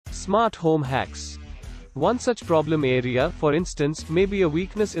Smart home hacks. One such problem area, for instance, may be a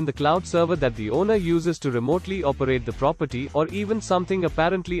weakness in the cloud server that the owner uses to remotely operate the property, or even something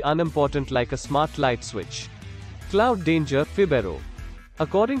apparently unimportant like a smart light switch. Cloud danger, Fibero.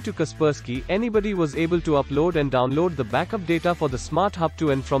 According to Kaspersky, anybody was able to upload and download the backup data for the smart hub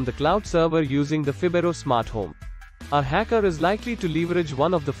to and from the cloud server using the Fibero smart home. A hacker is likely to leverage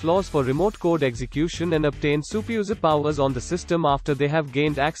one of the flaws for remote code execution and obtain superuser powers on the system after they have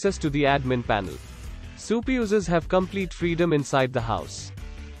gained access to the admin panel. Superusers have complete freedom inside the house.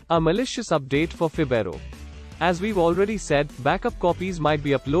 A malicious update for Fibero. As we've already said, backup copies might be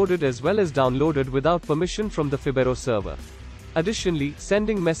uploaded as well as downloaded without permission from the Fibero server. Additionally,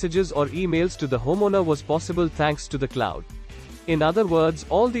 sending messages or emails to the homeowner was possible thanks to the cloud. In other words,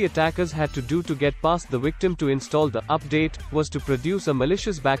 all the attackers had to do to get past the victim to install the update was to produce a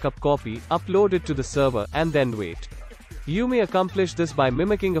malicious backup copy, upload it to the server, and then wait. You may accomplish this by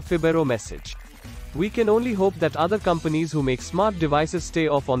mimicking a Fibero message. We can only hope that other companies who make smart devices stay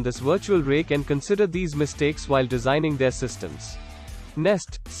off on this virtual rake and consider these mistakes while designing their systems.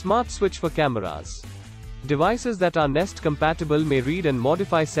 Nest Smart Switch for cameras. Devices that are Nest compatible may read and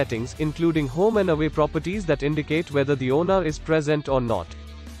modify settings, including home and away properties that indicate whether the owner is present or not.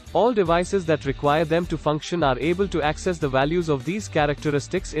 All devices that require them to function are able to access the values of these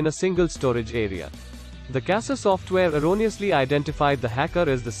characteristics in a single storage area. The Casa software erroneously identified the hacker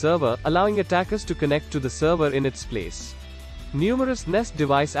as the server, allowing attackers to connect to the server in its place. Numerous Nest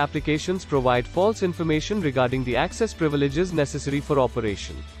device applications provide false information regarding the access privileges necessary for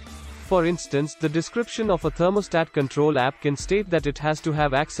operation. For instance, the description of a thermostat control app can state that it has to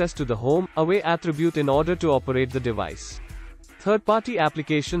have access to the home away attribute in order to operate the device. Third-party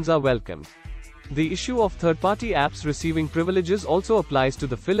applications are welcomed. The issue of third-party apps receiving privileges also applies to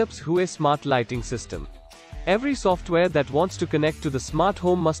the Philips Hue smart lighting system. Every software that wants to connect to the smart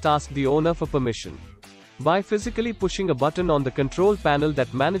home must ask the owner for permission. By physically pushing a button on the control panel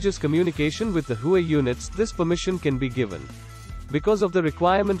that manages communication with the Hue units, this permission can be given. Because of the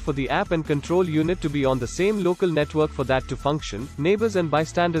requirement for the app and control unit to be on the same local network for that to function, neighbors and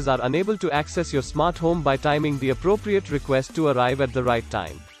bystanders are unable to access your smart home by timing the appropriate request to arrive at the right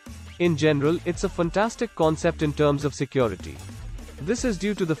time. In general, it's a fantastic concept in terms of security. This is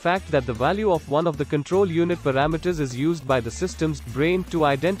due to the fact that the value of one of the control unit parameters is used by the system's brain to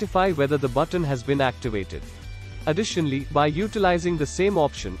identify whether the button has been activated. Additionally, by utilizing the same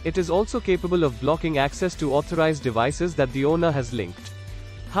option, it is also capable of blocking access to authorized devices that the owner has linked.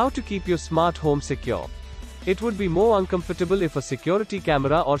 How to keep your smart home secure? It would be more uncomfortable if a security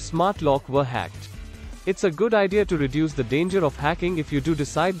camera or smart lock were hacked. It's a good idea to reduce the danger of hacking if you do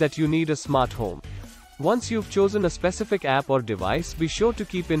decide that you need a smart home. Once you've chosen a specific app or device, be sure to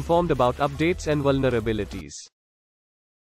keep informed about updates and vulnerabilities.